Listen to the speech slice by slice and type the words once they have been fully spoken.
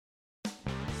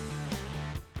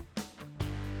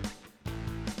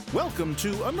Welcome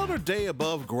to Another Day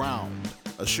Above Ground,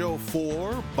 a show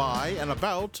for, by, and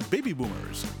about baby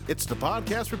boomers. It's the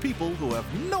podcast for people who have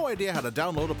no idea how to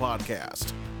download a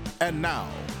podcast. And now,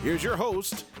 here's your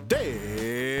host,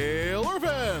 Dale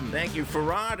Irvin. Thank you,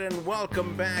 Farad, and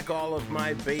welcome back, all of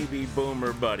my baby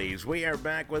boomer buddies. We are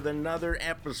back with another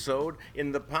episode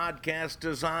in the podcast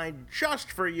designed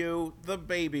just for you, the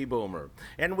baby boomer.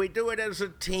 And we do it as a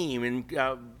team. And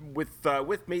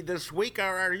with me this week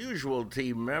are our usual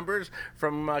team members.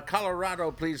 From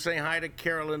Colorado, please say hi to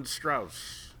Carolyn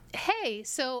Strauss. Hey,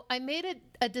 so I made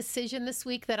a decision this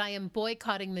week that I am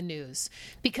boycotting the news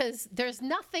because there's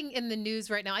nothing in the news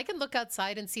right now. I can look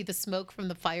outside and see the smoke from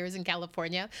the fires in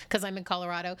California because I'm in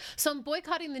Colorado. So I'm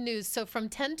boycotting the news. So from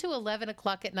 10 to 11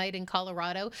 o'clock at night in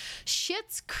Colorado,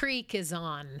 Schitt's Creek is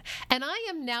on. And I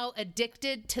am now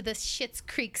addicted to the Schitt's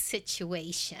Creek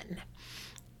situation.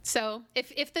 So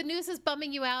if the news is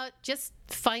bumming you out, just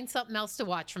find something else to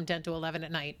watch from 10 to 11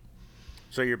 at night.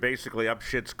 So you're basically up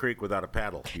Schitt's Creek without a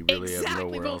paddle. You really have nowhere else to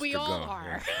go. Exactly, well, we all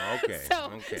are. Yeah. Okay.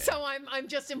 Okay. So I'm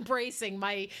just embracing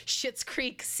my Schitt's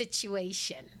Creek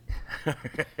situation.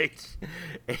 Right.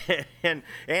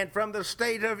 And from the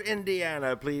state of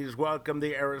Indiana, please welcome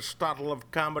the Aristotle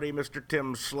of comedy, Mr.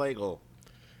 Tim Slagle.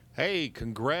 Hey,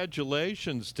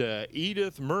 congratulations to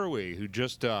Edith Murray, who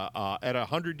just, at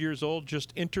 100 years old,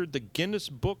 just entered the Guinness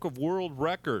Book of World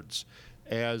Records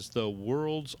as the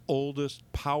world's oldest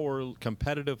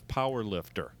competitive power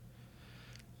lifter.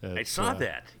 I saw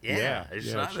that. Yeah, I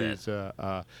saw she's,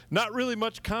 that. Not really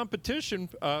much competition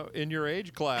in your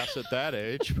age class at that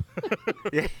age.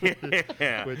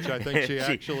 Yeah. Which I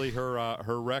think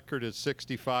her record is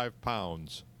 65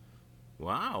 pounds.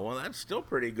 Wow, well, that's still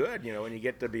pretty good, when you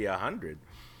get to be 100.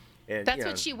 And, that's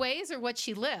what she weighs or what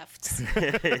she lifts?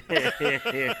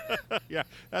 Yeah,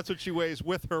 that's what she weighs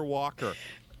with her walker.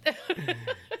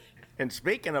 And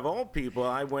speaking of old people,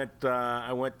 I went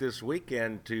this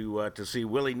weekend to see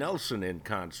Willie Nelson in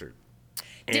concert.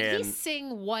 Did he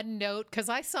sing one note? Because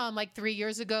I saw him like 3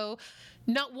 years ago.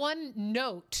 Not one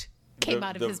note came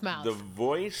out of his mouth. The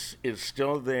voice is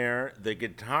still there. The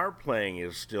guitar playing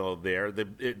is still there.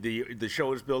 The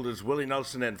show is billed as Willie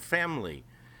Nelson and Family.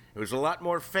 It was a lot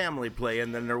more family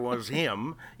playing than there was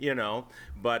him,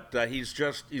 But he's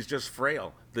just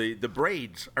frail. The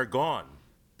braids are gone.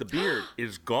 The beard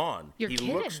is gone. You're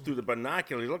kidding. Looks through the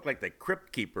binoculars. He looked like the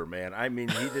crypt keeper, man. I mean,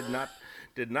 he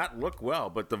did not look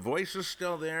well. But the voice is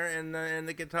still there, and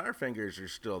the guitar fingers are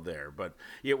still there. But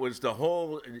it was the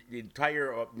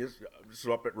entire. This is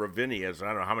up at Ravinia's. I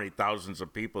don't know how many thousands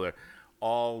of people there,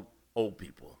 all old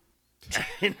people.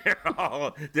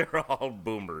 they're all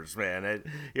boomers, man.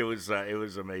 It was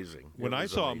amazing. When I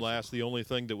saw him last, the only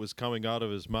thing that was coming out of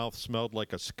his mouth smelled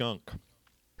like a skunk.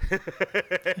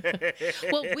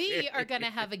 Well, we are going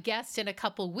to have a guest in a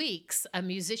couple weeks, a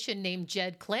musician named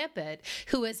Jed Clampett,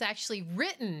 who has actually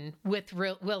written with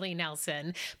Willie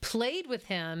Nelson, played with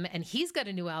him, and he's got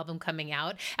a new album coming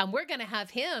out. And we're going to have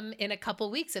him in a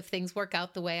couple weeks if things work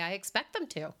out the way I expect them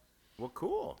to. Well,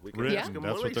 cool. We can Written. ask him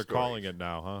That's Willie what they're stories. calling it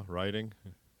now, huh? Writing?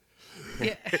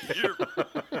 Yeah.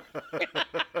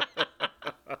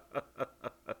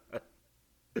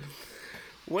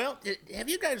 Well, have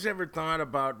you guys ever thought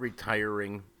about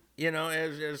retiring?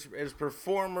 As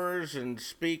performers and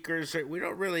speakers, we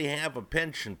don't really have a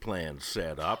pension plan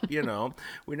set up,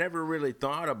 We never really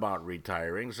thought about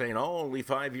retiring, saying, only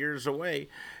 5 years away.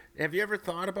 Have you ever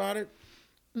thought about it?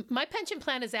 My pension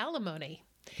plan is alimony.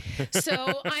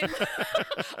 So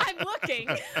I'm looking.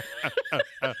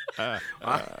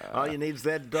 All you need is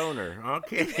that donor.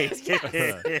 Okay.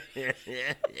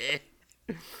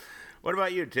 What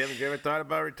about you, Tim? Have you ever thought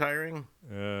about retiring?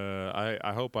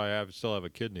 I hope I still have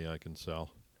a kidney I can sell.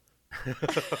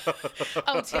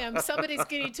 Oh, Tim, somebody's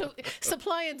getting to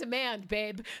supply and demand,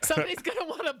 babe. Somebody's going to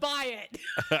want to buy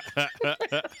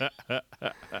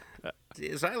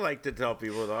it. As I like to tell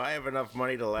people, though, I have enough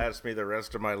money to last me the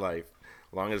rest of my life.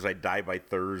 As long as I die by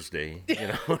Thursday,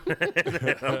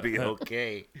 I'll be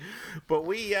okay. But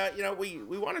we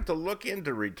wanted to look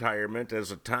into retirement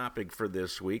as a topic for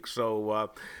this week.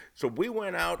 So we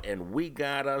went out and we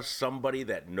got us somebody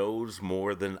that knows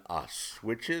more than us,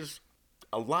 which is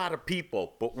a lot of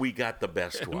people, but we got the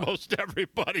best one. Most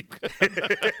everybody.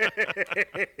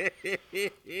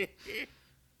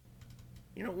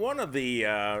 One of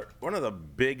the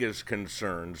biggest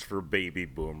concerns for baby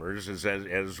boomers is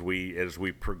as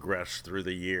we progress through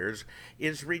the years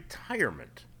is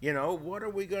retirement. what are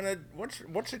we gonna?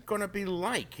 What's it gonna be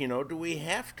like? Do we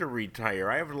have to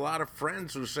retire? I have a lot of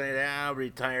friends who say, "I'll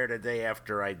retire the day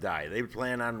after I die." They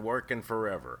plan on working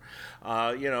forever,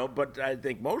 But I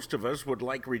think most of us would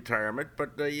like retirement,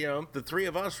 but the three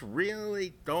of us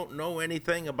really don't know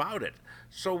anything about it.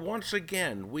 So once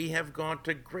again, we have gone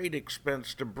to great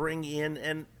expense to bring in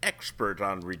an expert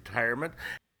on retirement.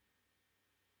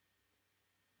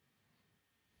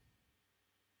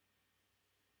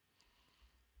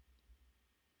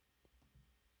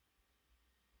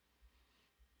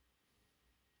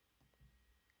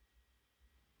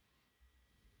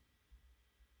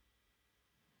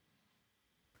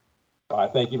 I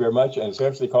thank you very much. And it's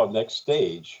actually called Next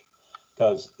Stage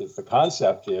because the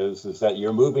concept is that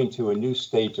you're moving to a new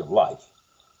stage of life.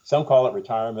 Some call it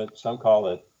retirement, some call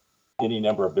it any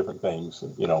number of different things,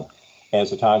 and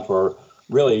it's a time for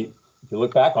really, if you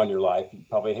look back on your life, you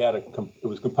probably it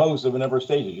was composed of a number of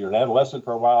stages. You're an adolescent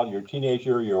for a while, you're a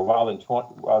teenager, you're a while in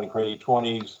your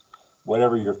 20s,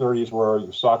 whatever your 30s were,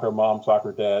 your soccer mom,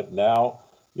 soccer dad. Now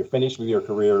you're finished with your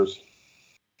careers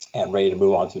and ready to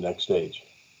move on to the next stage.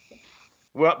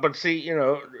 Well, but see,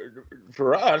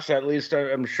 for us, at least,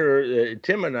 I'm sure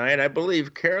Tim and I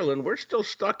believe Carolyn, we're still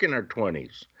stuck in our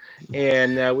 20s,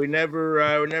 and we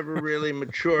never really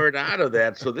matured out of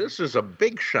that. So this is a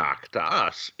big shock to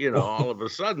us. All of a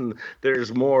sudden,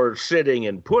 there's more sitting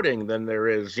and pudding than there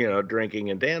is, drinking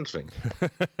and dancing.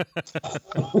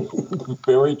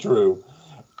 Very true.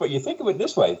 But you think of it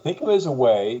this way. Think of it as a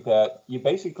way that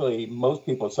most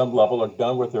people at some level are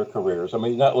done with their careers. I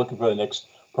mean, you're not looking for the next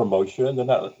promotion. They're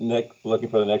not looking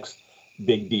for the next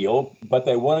big deal, but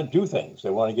they want to do things. They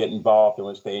want to get involved. They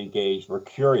want to stay engaged. We're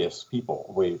curious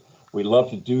people. We love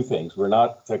to do things. We're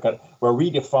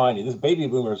redefining. These baby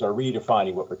boomers are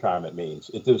redefining what retirement means.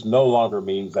 It just no longer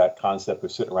means that concept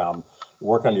of sitting around,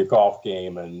 work on your golf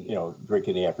game and drink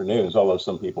in the afternoons, although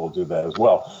some people do that as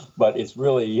well. But it's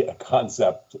really a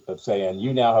concept of saying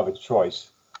you now have a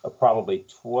choice of probably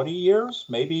 20 years,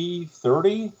 maybe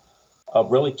 30, of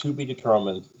really to be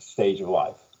determined stage of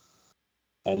life.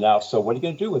 And now, so what are you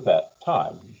going to do with that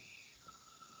time?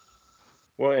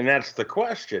 Well, and that's the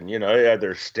question. Are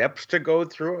there steps to go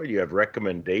through? Do you have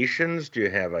recommendations? Do you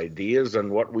have ideas on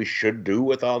what we should do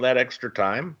with all that extra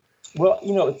time? Well,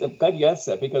 I'm glad you asked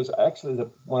that, because actually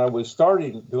when I was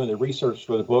starting doing the research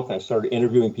for the book and I started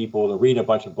interviewing people and reading a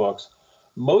bunch of books,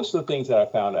 most of the things that I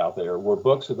found out there were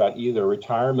books about either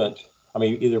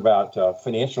about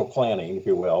financial planning, if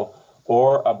you will,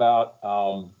 or about,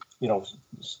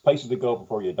 places to go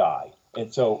before you die.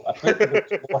 And so I think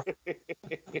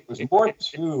it was more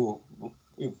to,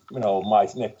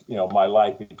 my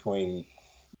life between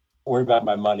worried about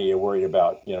my money and worried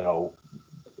about,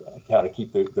 how to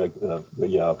keep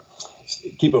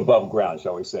keep above ground,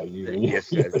 shall we say.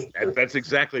 Yes, that's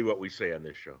exactly what we say on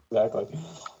this show. Exactly.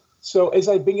 So as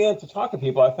I began to talk to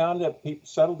people, I found that people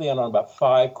settled in on about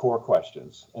 5 core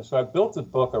questions. And so I built a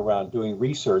book around doing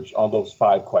research on those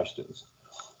 5 questions.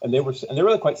 And they're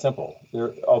really quite simple.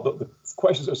 Although the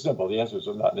questions are simple, the answers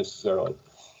are not necessarily.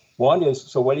 One is,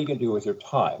 so what are you going to do with your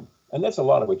time? And that's a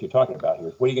lot of what you're talking about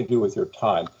here. What are you going to do with your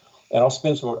time? And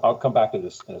I'll come back to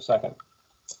this in a second.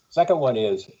 Second one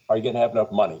is, are you going to have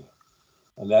enough money?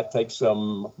 And that takes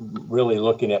some really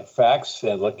looking at facts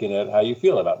and looking at how you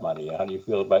feel about money. How do you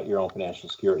feel about your own financial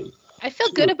security? I feel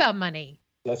good about money.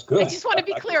 That's good. I just want to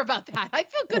be clear about that. I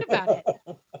feel good about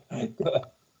it. Good.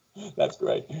 That's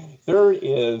great. Third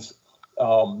is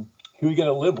who you're going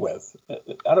to live with.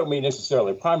 I don't mean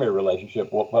necessarily a primary relationship,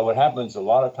 but what happens a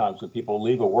lot of times when people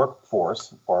leave a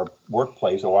workforce or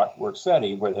workplace or work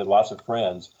setting where they have lots of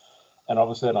friends, and all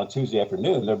of a sudden on Tuesday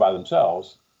afternoon they're by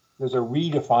themselves, there's a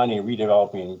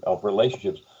redeveloping of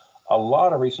relationships. A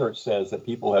lot of research says that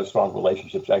people who have strong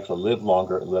relationships actually live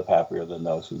longer and live happier than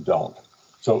those who don't.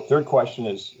 So third question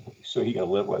is, so who are you going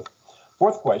to live with?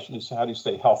 Fourth question is, how do you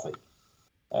stay healthy?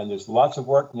 And there's lots of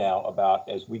work now about,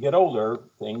 as we get older,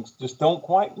 things just don't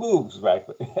quite move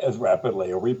as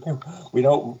rapidly, or we don't,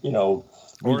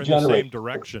 or in the same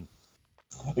direction.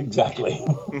 Exactly.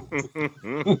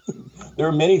 There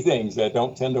are many things that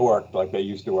don't tend to work like they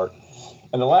used to work.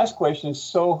 And the last question is,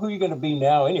 so who are you going to be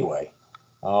now anyway?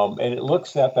 And it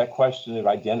looks at that question of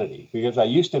identity, because I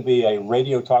used to be a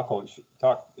radio talk host,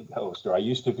 or I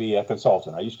used to be a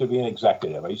consultant, I used to be an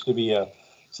executive, I used to be a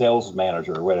sales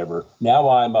manager or whatever. Now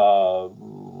I'm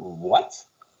what?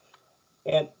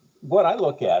 And what I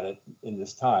look at it in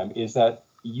this time is that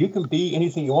you can be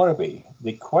anything you want to be.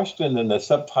 The question in the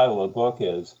subtitle of the book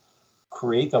is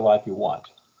create the life you want,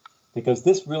 because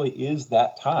this really is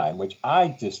that time, which I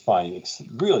just find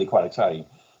really quite exciting.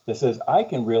 that says I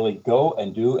can really go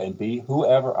and do and be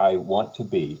whoever I want to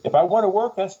be. If I want to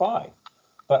work, that's fine.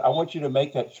 But I want you to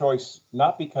make that choice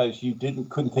not because you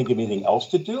couldn't think of anything else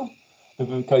to do, but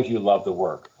because you love the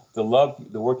work. The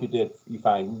work you did, you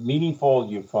find meaningful,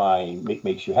 you find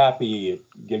makes you happy, it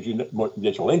gives you more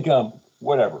additional income,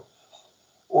 whatever.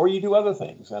 Or you do other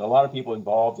things, and a lot of people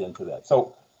involved into that.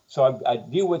 So I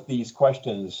deal with these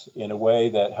questions in a way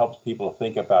that helps people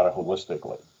think about it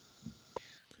holistically.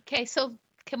 Okay, so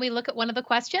can we look at one of the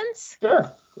questions? Sure,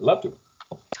 I'd love to.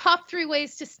 Top 3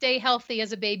 ways to stay healthy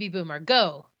as a baby boomer.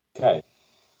 Go. Okay.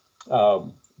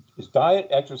 Is diet,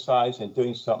 exercise, and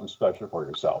doing something special for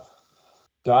yourself.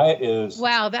 Diet is...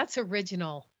 Wow, that's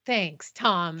original. Thanks,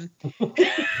 Tom.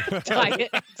 Diet,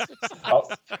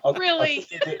 exercise. Really?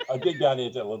 I'll dig down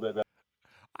into it a little bit better.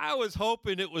 I was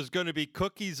hoping it was going to be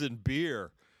cookies and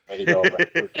beer. There you go.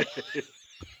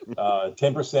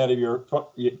 10% of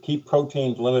you keep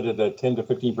proteins limited to 10 to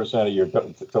 15% of your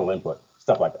total input,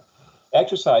 stuff like that.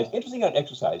 Exercise, interesting on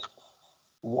exercise.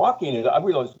 Walking is, I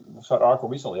realized, saw an article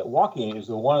recently that walking is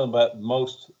one of the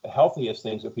most healthiest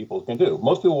things that people can do.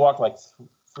 Most people walk like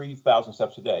 3,000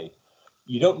 steps a day.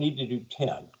 You don't need to do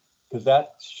 10 because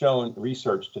that's shown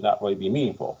research to not really be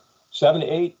meaningful. 7 to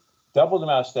 8, double the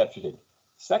amount of steps you take.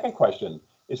 Second question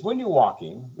is when you're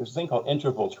walking, there's a thing called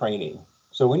interval training.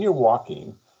 So when you're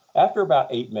walking, after about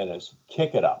 8 minutes,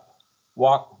 kick it up.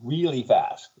 Walk really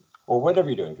fast or whatever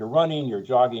you're doing. If you're running, you're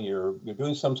jogging, you're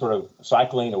doing some sort of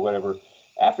cycling or whatever.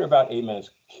 After about 8 minutes,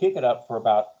 kick it up for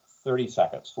about 30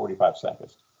 seconds, 45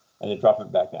 seconds, and then drop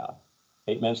it back down.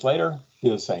 8 minutes later, do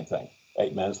the same thing.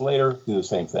 8 minutes later, do the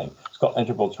same thing. It's called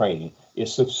interval training. It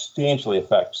substantially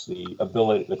affects the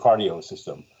cardio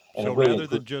system. And so really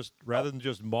rather than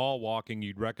just mall walking,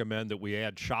 you'd recommend that we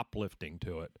add shoplifting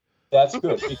to it. That's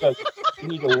good because you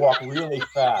need to walk really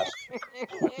fast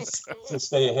to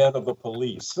stay ahead of the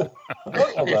police.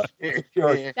 That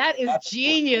is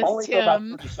genius, only Tim. For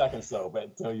about 30 seconds, though, but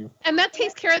until you. And that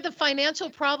takes care of the financial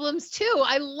problems too.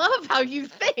 I love how you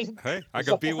think. Hey, I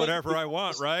can be whatever I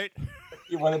want, right?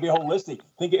 You want to be holistic.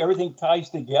 Think everything ties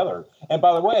together. And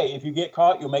by the way, if you get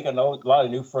caught, you'll make a lot of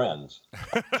new friends.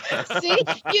 See,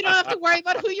 you don't have to worry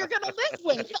about who you're going to live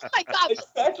with. Oh my God!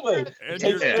 Exactly. And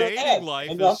your dating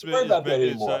life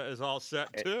is all set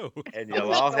too. And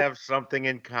you'll all have something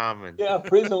in common. Yeah,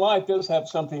 prison life does have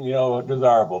something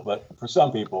desirable, but for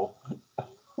some people.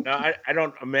 Now, I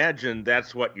don't imagine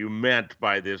that's what you meant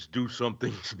by this, do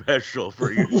something special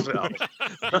for yourself.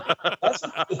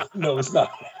 No, it's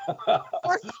not.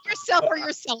 Or yourself or your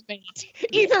cellmate.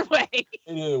 Either way.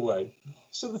 Either way.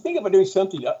 So the thing about doing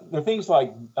something, there are things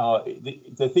like,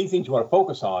 the things you want to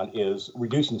focus on is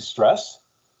reducing stress.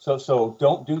 So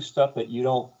don't do stuff that you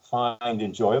don't find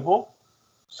enjoyable.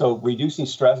 So reducing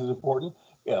stress is important.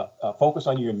 Focus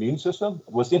on your immune system.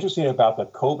 What's interesting about the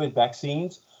COVID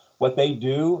vaccines, what they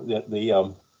do, both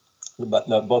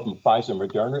Pfizer and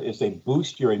Moderna, is they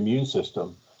boost your immune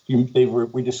system.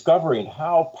 We're discovering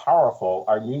how powerful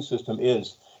our immune system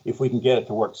is if we can get it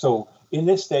to work. So in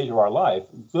this stage of our life,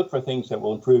 look for things that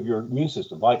will improve your immune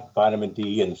system, like vitamin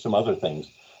D and some other things.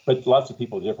 But lots of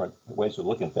people have different ways of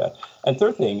looking at that. And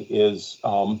third thing is,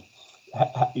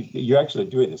 you're actually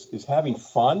doing this, is having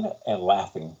fun and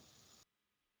laughing.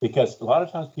 Because a lot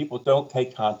of times people don't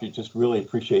take time to just really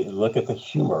appreciate and look at the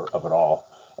humor of it all.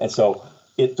 And so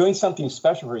doing something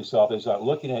special for yourself is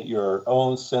looking at your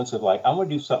own sense of like, I'm going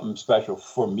to do something special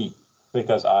for me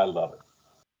because I love it.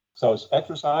 So it's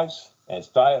exercise and it's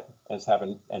diet and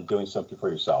it's doing something for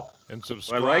yourself. And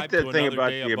subscribe to Another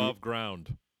Day Above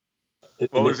Ground.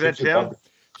 What was that, Tim?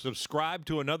 Subscribe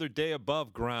to Another Day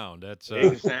Above Ground. That's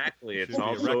exactly. It's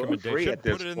also free at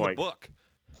this point. Put it in the book.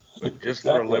 Just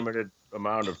for a limited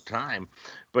amount of time.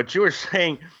 But you were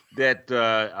saying that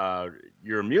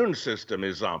your immune system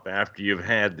is up after you've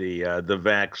had the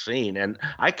vaccine, and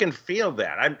I can feel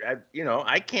that.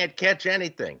 I can't catch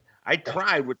anything. I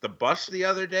tried with the bus the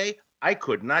other day. I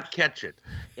could not catch it,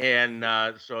 and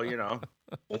so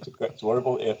it's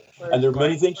wonderful. And there are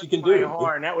many things you can do.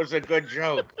 Horn, that was a good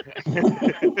joke.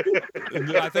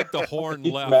 I think the horn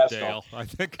left, Dale. I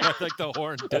think the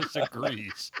horn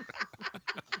disagrees.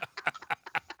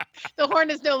 The horn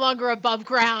is no longer above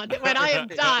ground. When I am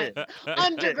done,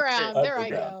 underground. There I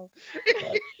go.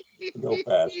 Go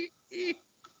fast.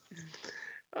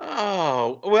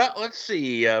 Oh, well, let's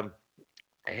see. I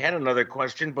had another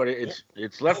question, but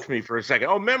it's left me for a second.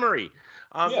 Oh, memory.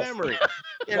 Yes. memory.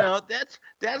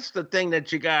 That's the thing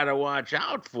that you got to watch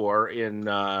out for in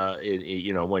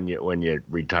when you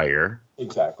retire.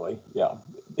 Exactly. Yeah.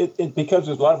 Because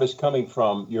there's a lot of it's coming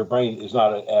from your brain is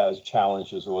not as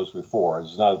challenged as it was before.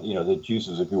 It's not, the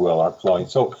juices, if you will, aren't flowing.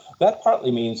 So that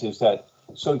partly means is that,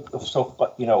 one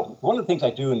of the things I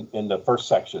do in the first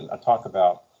section, I talk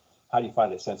about how do you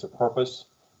find a sense of purpose.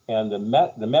 And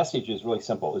the message is really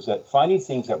simple, is that finding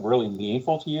things that are really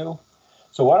meaningful to you.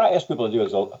 So what I ask people to do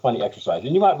is a funny exercise,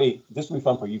 and this will be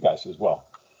fun for you guys as well.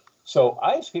 So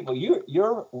I ask people,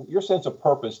 your sense of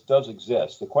purpose does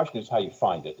exist. The question is how you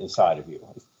find it inside of you.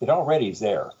 It already is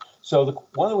there. So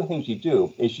one of the things you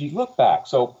do is you look back.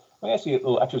 So let me ask you a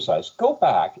little exercise. Go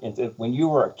back into when you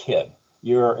were a kid.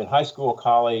 You're in high school,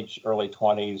 college, early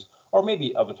 20s, or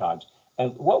maybe other times.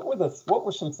 And what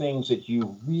were some things that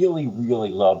you really,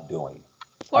 really loved doing?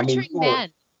 Torturing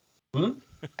men. Hmm?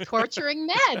 Torturing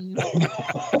men.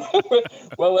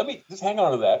 Well, let me just hang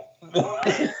on to that.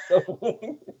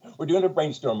 We're doing a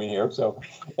brainstorming here. So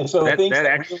the things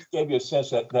that really gave you a sense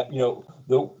that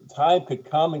the time could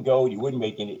come and go. You wouldn't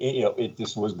make any. It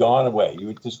just was gone away. You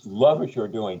would just love what you were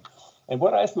doing. And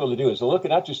what I ask people to do is to look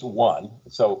at not just one.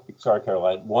 So sorry,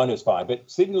 Caroline, one is fine, but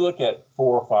see if you look at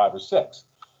 4 or 5 or 6.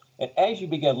 And as you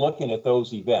begin looking at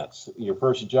those events, your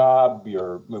first job,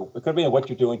 it could be what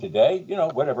you're doing today,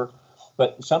 whatever,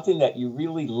 but something that you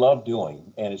really love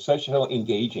doing, and it's such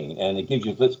engaging, and it gives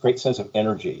you this great sense of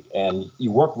energy, and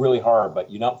you work really hard, but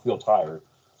you don't feel tired.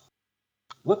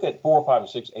 Look at 4 or 5 or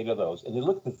 6, 8 of those, and then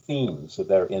look at the themes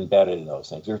that are embedded in those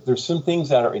things. There's some things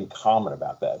that are in common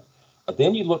about that. But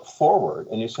then you look forward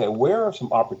and you say, where are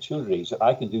some opportunities that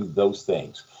I can do those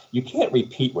things? You can't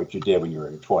repeat what you did when you were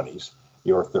in your 20s,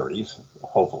 your 30s,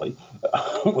 hopefully.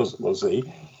 we'll see.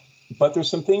 But there's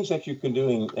some things that you can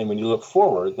do, and when you look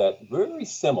forward, that are very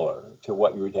similar to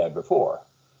what you had before.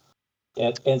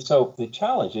 And so the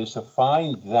challenge is to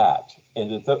find that.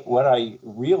 And what I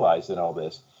realized in all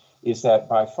this is that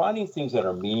by finding things that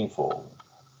are meaningful,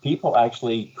 people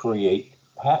actually it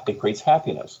creates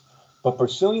happiness. But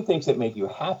pursuing things that make you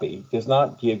happy does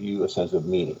not give you a sense of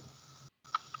meaning.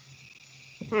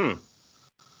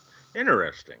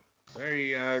 Interesting.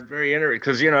 Very, very interesting.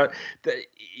 Because,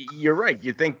 you're right.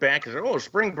 You think back and say,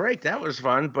 spring break, that was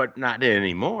fun, but not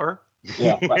anymore.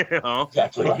 Yeah, right.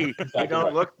 Exactly right. You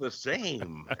don't look the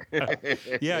same.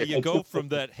 Yeah, you go from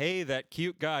that, hey, that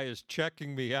cute guy is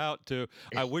checking me out, to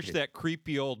I wish that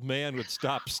creepy old man would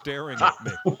stop staring at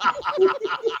me.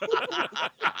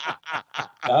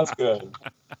 That's good.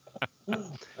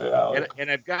 Yeah. And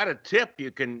I've got a tip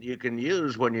you can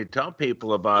use when you tell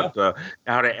people about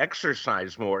how to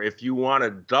exercise more. If you want to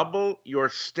double your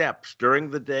steps during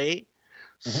the day,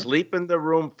 sleep in the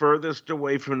room furthest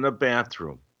away from the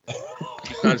bathroom.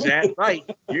 Because at night,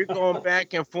 you're going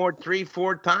back and forth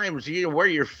 3-4 times. You wear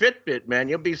your Fitbit, man.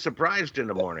 You'll be surprised in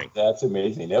the morning. That's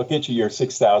amazing. They'll get you your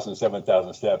 6,000,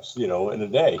 7,000 steps, in a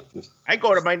day. I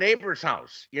go to my neighbor's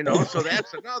house, so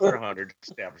that's another 100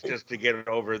 steps just to get it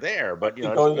over there. But, it's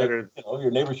better.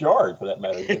 Your neighbor's yard, for that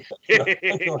matter. You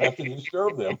don't have to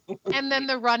disturb them. And then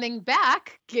the running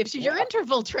back gives you your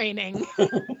interval training.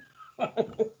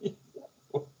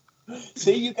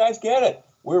 See, you guys get it.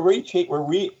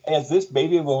 As this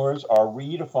baby boomers are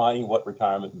redefining what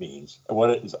retirement means and what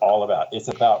it is all about. It's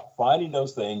about finding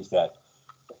those things that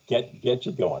get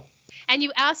you going. And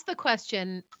you ask the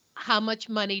question, how much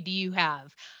money do you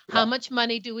have? Yeah. How much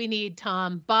money do we need,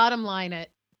 Tom? Bottom line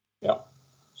it. Yeah.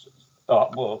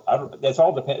 That's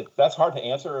all depends. That's hard to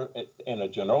answer in a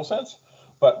general sense.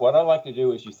 But what I like to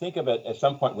do is you think of it at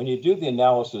some point when you do the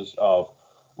analysis of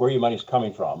where your money's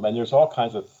coming from, and there's all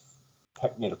kinds of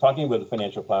talking with a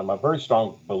financial planner. I'm a very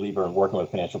strong believer in working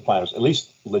with financial planners, at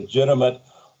least legitimate,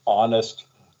 honest.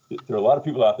 There are a lot of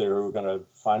people out there who are going to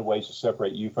find ways to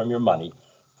separate you from your money,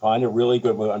 find a really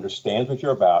good one who understands what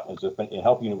you're about, and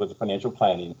help you with the financial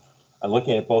planning, and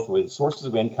looking at both with sources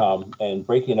of income and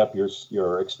breaking up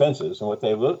your expenses and what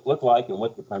they look like and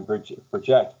what you can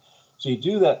project. So you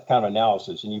do that kind of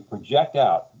analysis and you project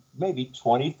out maybe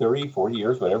 20, 30, 40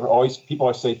 years, whatever. People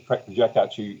always say project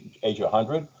out to age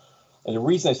 100. And the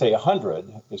reason I say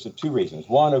 100 is for 2 reasons.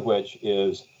 One of which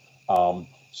is,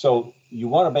 so you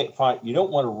want to you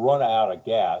don't want to run out of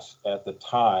gas at the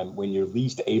time when you're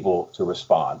least able to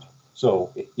respond.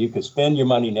 So you could spend your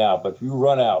money now, but if you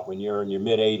run out when you're in your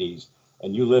mid 80s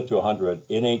and you live to 100,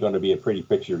 it ain't going to be a pretty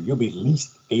picture. You'll be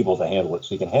least able to handle it.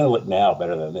 So you can handle it now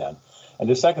better than then. And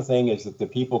the second thing is that the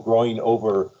people growing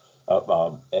over,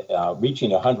 reaching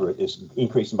 100 is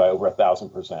increasing by over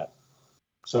 1,000%.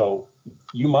 So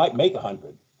you might make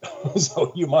 100,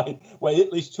 So you might, well,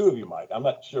 at least two of you might. I'm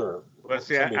not sure. But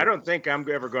see, I don't think I'm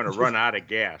ever going to run out of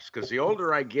gas because the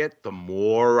older I get, the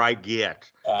more I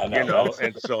get. I know.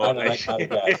 And so I don't like out of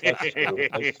gas. That's true.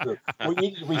 That's true. We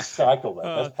need to recycle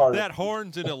that. That's part that of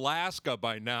horn's in Alaska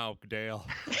by now, Dale.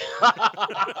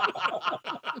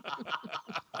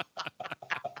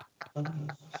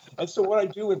 And so what I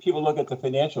do when people look at the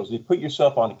financials, you put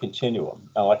yourself on a continuum,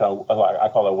 like I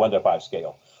call it a 1 to 5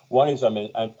 scale. One is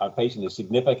I'm facing a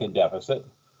significant deficit,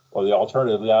 or the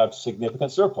alternative, I have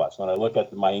significant surplus when I look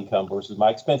at my income versus my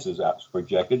expenses that's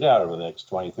projected out over the next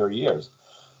 20, 30 years.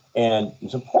 And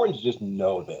it's important to just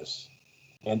know this.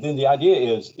 And then the idea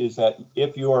is that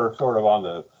if you're sort of on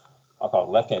the, I'll call it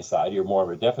left-hand side, you're more of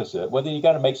a deficit, well, then you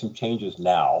got to make some changes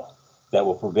now that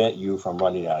will prevent you from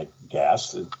running out of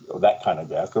gas, that kind of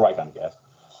gas, the right kind of gas,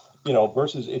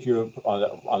 versus if you're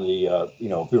on the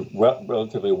if you're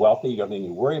relatively wealthy, you don't have anything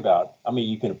to worry about. I mean,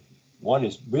 you can, one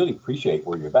is really appreciate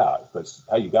where you're about, but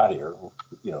how you got here,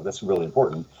 that's really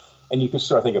important. And you can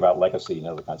start thinking about legacy and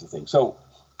other kinds of things. So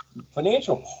the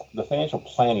financial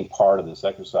planning part of this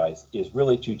exercise is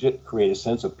really to just create a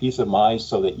sense of peace of mind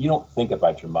so that you don't think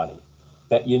about your money,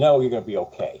 that you're going to be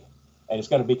okay. And it's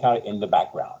going to be kind of in the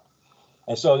background.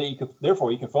 And so that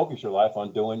therefore you can focus your life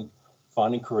on doing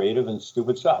fun and creative and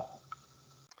stupid stuff.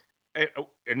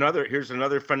 Here's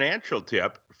another financial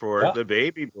tip for the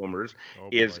baby boomers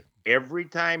is every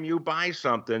time you buy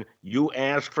something, you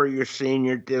ask for your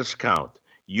senior discount.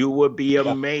 You would be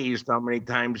amazed how many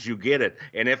times you get it.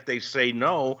 And if they say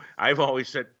no, I've always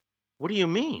said, what do you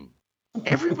mean?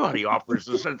 Everybody offers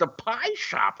this. The pie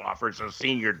shop offers a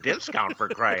senior discount, for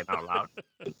crying out loud.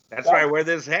 That's why I wear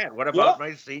this hat. What about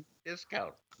my senior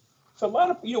discount? So a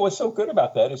lot of, what's so good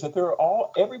about that is that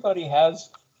everybody has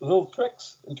little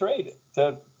tricks and trade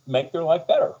to make their life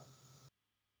better.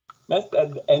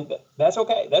 And that's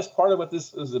okay. That's part of what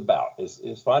this is about,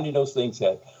 is finding those things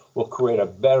that will create a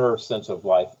better sense of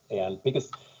life. And because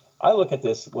I look at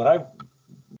this, when I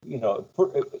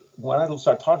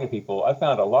start talking to people, I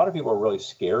found a lot of people are really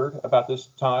scared about this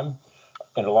time.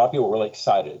 And a lot of people are really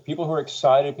excited. People who are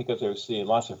excited because they're seeing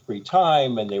lots of free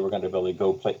time and they were going to really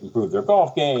go improve their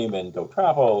golf game and go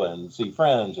travel and see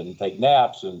friends and take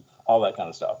naps and all that kind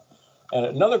of stuff. And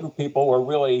another group of people were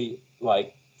really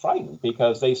frightened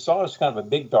because they saw it as kind of a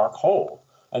big dark hole.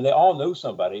 And they all knew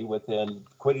somebody within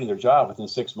quitting their job within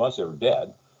 6 months, they were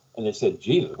dead. And they said,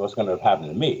 Jesus, what's going to happen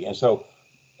to me? And so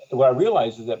what I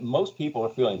realized is that most people are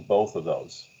feeling both of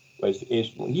those.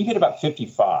 Is when you hit about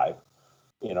 55,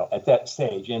 at that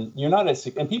stage, and you're not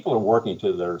and people are working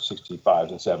to their 65s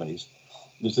and 70s.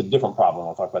 There's a different problem.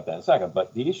 I'll talk about that in a second.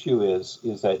 But the issue is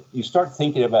that you start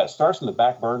thinking about, it starts in the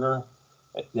back burner,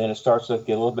 then it starts to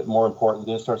get a little bit more important,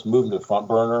 then it starts moving to the front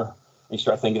burner, and you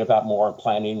start thinking about more and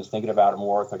planning and thinking about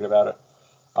it.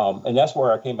 And that's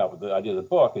where I came up with the idea of the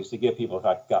book, is to give people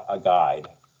a guide.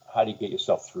 How do you get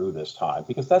yourself through this time?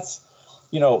 Because that's,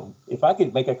 if I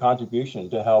could make a contribution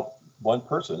to help one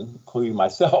person, including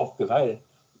myself, because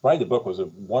writing the book was a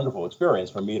wonderful experience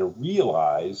for me to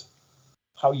realize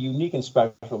how unique and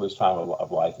special this time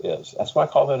of life is. That's why I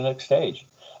call it the next stage.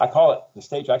 I call it is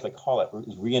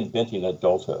reinventing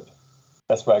adulthood.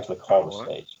 That's what I actually call the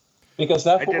stage. Because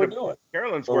that's what we're doing.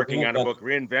 Carolyn's working on a book,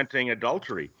 Reinventing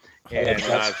Adultery. And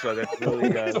so that's really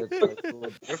that's a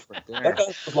little different there.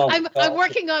 I'm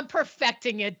working on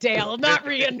perfecting it, Dale, not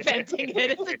reinventing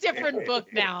it. It's a different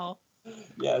book now.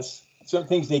 Yes. Some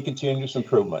things need continuous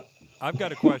improvement. I've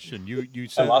got a question. You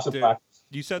said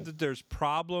you said that there's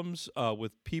problems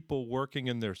with people working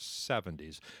in their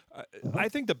 70s. I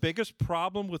think the biggest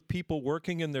problem with people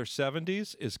working in their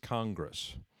 70s is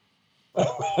Congress.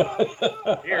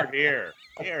 Here, here.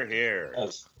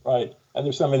 That's right. And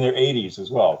there's some in their 80s as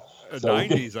well.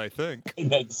 90s, I think.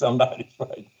 Some 90s,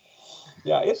 right.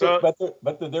 Yeah,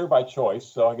 but they're there by choice,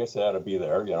 so I guess they ought to be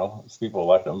there. People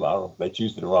elect them. I don't know, they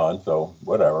choose to run, so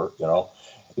whatever.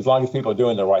 As long as people are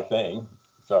doing the right thing.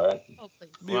 Sorry.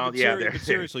 Well,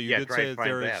 seriously, you did say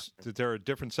that there are a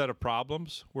different set of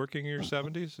problems working in your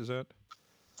 70s. Is that?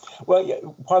 Well, yeah.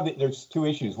 There's two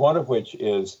issues. One of which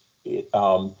is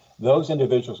those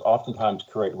individuals oftentimes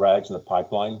create rags in the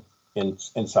pipeline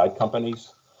inside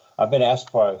companies. I've been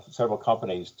asked by several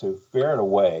companies to figure out a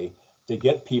way to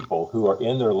get people who are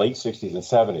in their late 60s and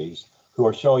 70s who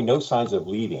are showing no signs of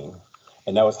leaving.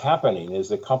 And now what's happening is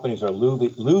that companies are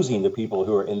losing the people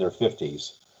who are in their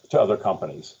 50s to other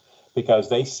companies because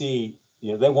they see,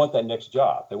 they want that next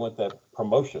job. They want that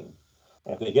promotion.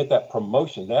 And if they get that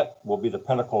promotion, that will be the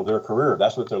pinnacle of their career.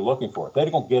 That's what they're looking for. If they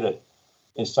don't get it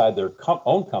inside their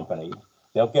own company,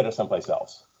 they'll get it someplace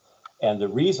else. And the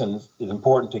reason is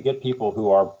important to get people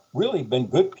who are really been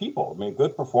good people, I mean,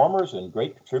 good performers and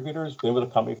great contributors, been with the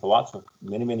company for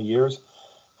many, many years.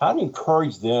 How to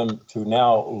encourage them to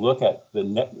now look at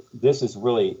this is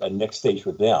really a next stage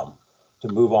for them to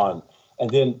move on. And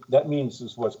then that means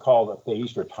is what's called a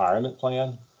phased retirement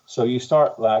plan. So you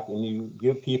start and you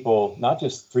give people not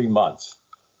just 3 months.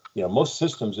 Most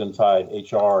systems inside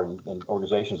HR and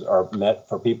organizations are meant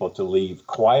for people to leave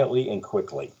quietly and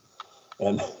quickly.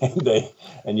 And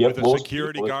yet with a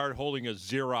security guard holding a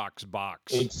Xerox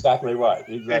box. Exactly right.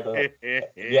 Exactly right.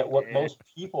 Yet what most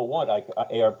people want, like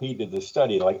ARP did this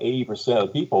study, like 80%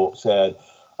 of people said,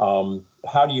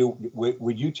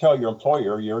 would you tell your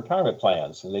employer your retirement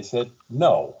plans? And they said,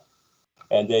 no.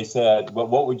 And they said, well,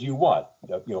 what would you want?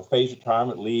 Phased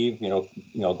retirement, leave,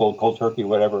 go cold turkey,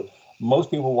 whatever.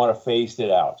 Most people want to phase it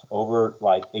out over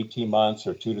like 18 months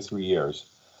or 2 to 3 years.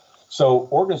 So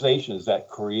organizations that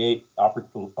create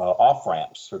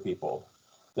off-ramps for people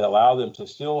that allow them to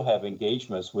still have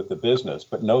engagements with the business,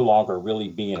 but no longer really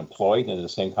being employed in the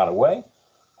same kind of way,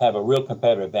 have a real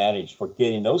competitive advantage for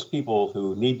getting those people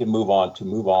who need to move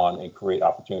on and create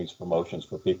opportunities, promotions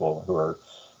for people who are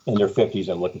in their 50s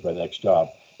and looking for the next job.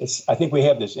 I think we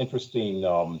have this interesting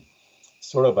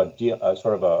sort of a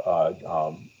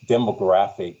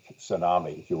demographic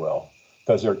tsunami, if you will.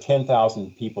 Because there are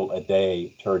 10,000 people a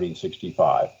day turning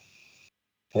 65.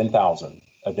 10,000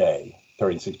 a day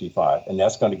turning 65. And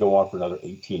that's going to go on for another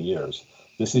 18 years.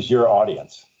 This is your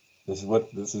audience. These are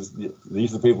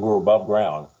the people who are above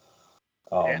ground.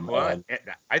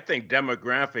 I think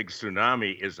Demographic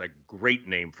Tsunami is a great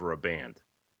name for a band.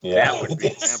 Yeah. That would be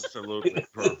absolutely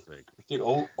perfect.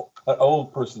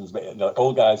 Old person's band,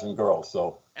 old guys and girls.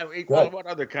 So, well, what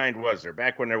other kind was there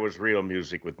back when there was real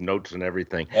music with notes and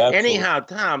everything? Absolutely. Anyhow,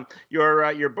 Tom,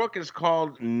 your book is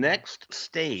called Next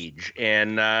Stage,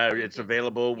 and it's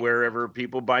available wherever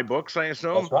people buy books, I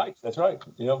assume. That's right.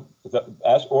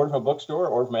 Order from a bookstore,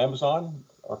 order from Amazon,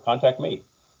 or contact me.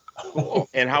 Cool.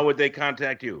 And how would they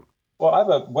contact you? Well, I have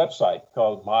a website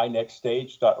called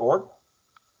mynextstage.org.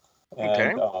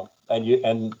 And, okay. And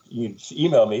you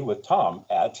email me with Tom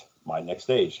at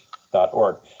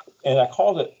mynextstage.org. And I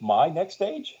called it My Next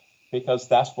Stage because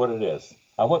that's what it is.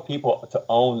 I want people to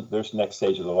own their next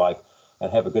stage of their life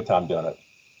and have a good time doing it.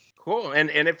 Cool. And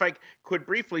if I could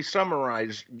briefly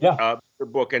summarize your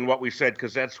book and what we said,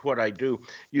 because that's what I do.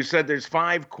 You said there's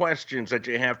 5 questions that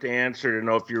you have to answer to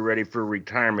know if you're ready for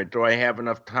retirement. Do I have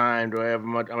enough time? Do I have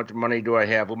how much money do I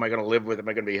have? Who am I going to live with? Am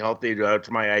I going to be healthy? It's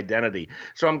my identity.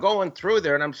 So I'm going through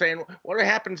there and I'm saying, what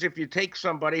happens if you take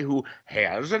somebody who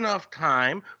has enough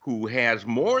time, who has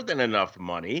more than enough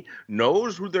money,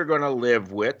 knows who they're going to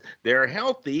live with, they're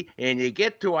healthy, and you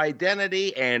get to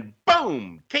identity and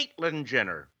boom, Caitlyn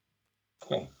Jenner.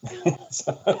 Okay.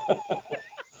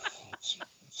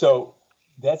 So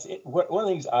that's it. One of the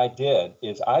things I did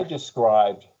is I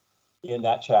described in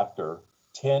that chapter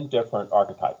 10 different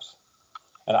archetypes.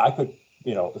 And I could,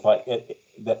 it's like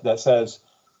that says,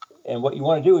 and what you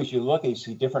want to do is you look and you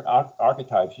see different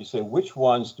archetypes. You say, which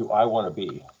ones do I want to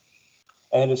be?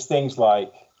 And it's things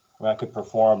like, I could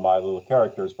perform my little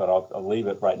characters, but I'll leave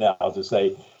it right now. I'll just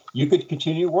say, you could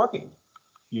continue working.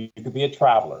 You could be a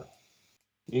traveler.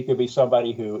 You could be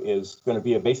somebody who is going to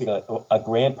be basically a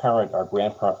grandparent or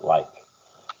grandparent-like.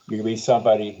 You could be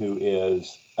somebody who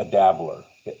is a dabbler,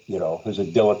 who's a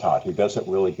dilettante, who doesn't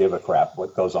really give a crap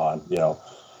what goes on. There'll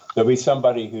be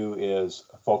somebody who is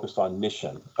focused on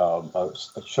mission,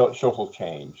 social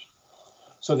change.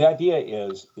 So the idea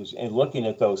is in looking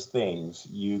at those things,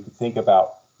 you think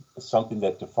about something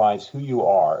that defines who you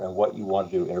are and what you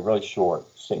want to do in a really short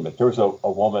statement. There was a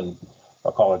woman,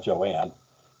 I'll call her Joanne,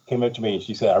 came up to me and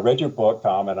she said, I read your book,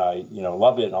 Tom, and I,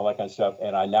 loved it and all that kind of stuff.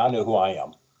 And I now know who I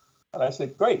am. And I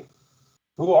said, great.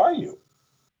 Who are you?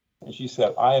 And she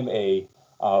said, I am a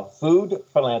food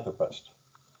philanthropist.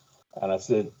 And I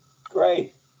said,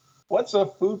 great. What's a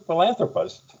food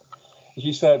philanthropist? And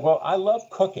she said, well, I love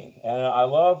cooking and I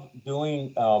love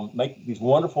doing, make these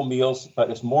wonderful meals, but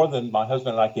it's more than my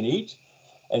husband and I can eat.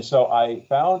 And so I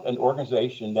found an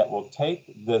organization that will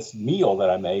take this meal that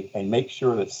I make and make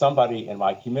sure that somebody in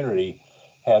my community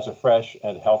has a fresh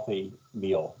and healthy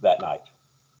meal that night.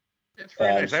 That's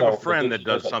very nice. I have a friend that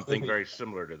does something very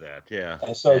similar to that. Yeah.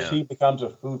 And so she becomes a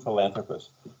food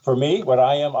philanthropist. For me, what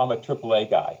I am, I'm a AAA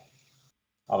guy.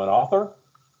 I'm an author.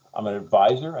 I'm an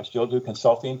advisor. I still do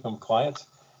consulting from clients,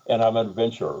 and I'm an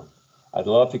adventurer. I'd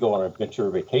love to go on adventure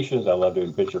vacations. I love to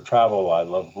adventure travel. I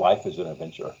love life as an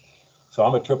adventure. So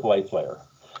I'm a AAA player.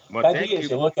 Well, the idea is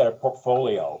you look at a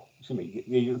portfolio.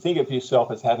 You think of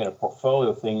yourself as having a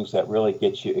portfolio of things that really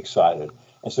get you excited.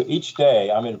 And so each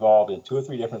day I'm involved in 2 or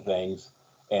 3 different things,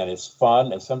 and it's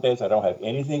fun. And some days I don't have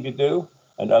anything to do,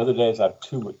 and other days I'm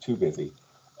too busy.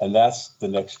 And that's the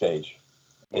next stage.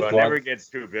 Well, never get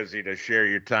too busy to share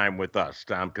your time with us,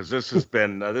 Tom, because this has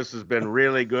been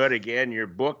really good. Again, your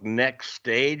book, Next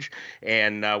Stage,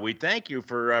 and we thank you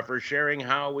for sharing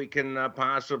how we can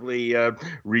possibly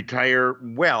retire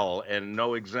well and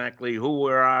know exactly who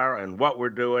we are and what we're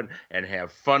doing and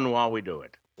have fun while we do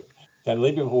it. Can I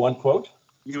leave you with one quote?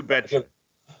 You betcha.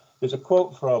 There's a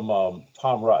quote from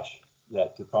Tom Rush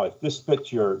that probably this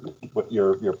fits your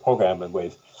program in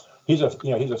ways. He's a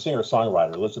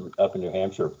singer-songwriter, lives up in New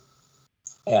Hampshire,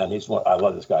 and I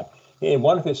love this guy. In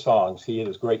one of his songs, he had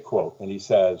this great quote, and he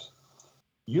says,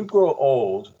 "You grow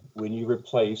old when you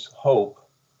replace hope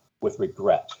with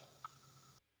regret.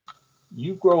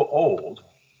 You grow old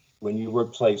when you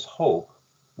replace hope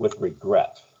with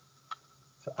regret."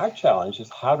 So our challenge is,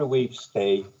 how do we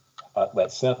stay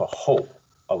that sense of hope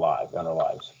alive in our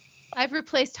lives? I've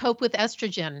replaced hope with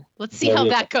estrogen. Let's see how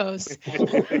that goes.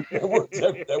 That works.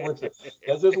 That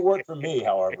doesn't work for me,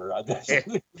 however. I can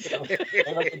do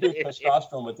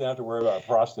testosterone, but then I have to worry about a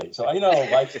prostate. So,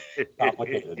 life's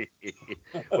complicated.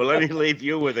 Well, let me leave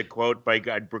you with a quote by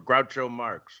Groucho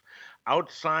Marx.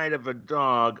 "Outside of a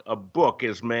dog, a book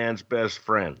is man's best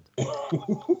friend.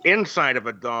 Inside of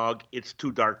a dog, it's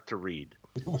too dark to read."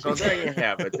 So there you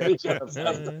have it. That's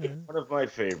one of my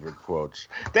favorite quotes.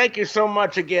 Thank you so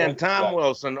much again, Tom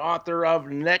Wilson, author of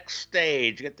Next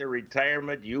Stage. Get the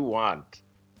retirement you want.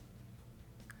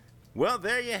 Well,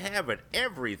 there you have it.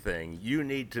 Everything you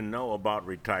need to know about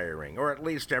retiring, or at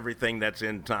least everything that's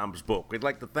in Tom's book. We'd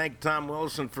like to thank Tom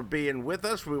Wilson for being with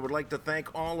us. We would like to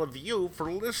thank all of you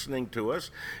for listening to us,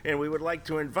 and we would like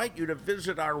to invite you to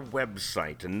visit our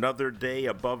website,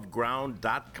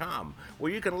 anotherdayaboveground.com,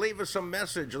 where you can leave us a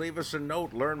message, leave us a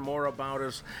note, learn more about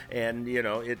us, and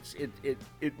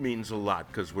it means a lot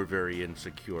because we're very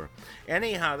insecure.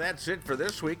 Anyhow, that's it for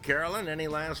this week. Carolyn, any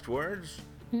last words?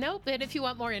 Nope, and if you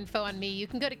want more info on me, you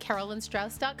can go to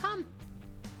carolynstrauss.com.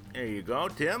 There you go,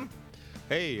 Tim.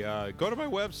 Hey, go to my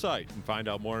website and find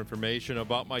out more information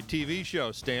about my TV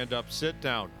show, Stand Up, Sit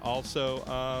Down. Also,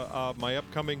 my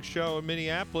upcoming show in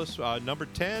Minneapolis, number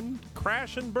 10,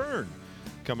 Crash and Burn,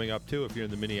 coming up too if you're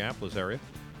in the Minneapolis area.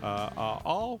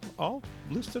 All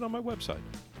listed on my website.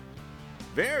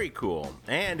 Very cool.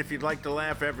 And if you'd like to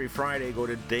laugh every Friday, go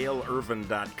to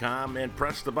daleirvin.com and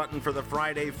press the button for the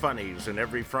Friday Funnies. And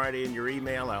every Friday in your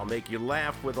email, I'll make you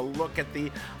laugh with a look at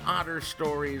the odder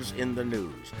stories in the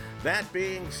news. That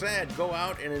being said, go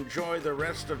out and enjoy the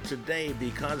rest of today,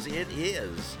 because it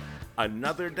is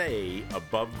another day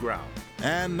above ground.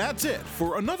 And that's it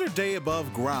for Another Day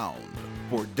Above Ground.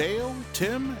 For Dale,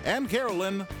 Tim, and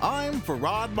Carolyn, I'm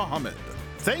Farad Muhammad.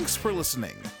 Thanks for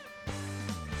listening.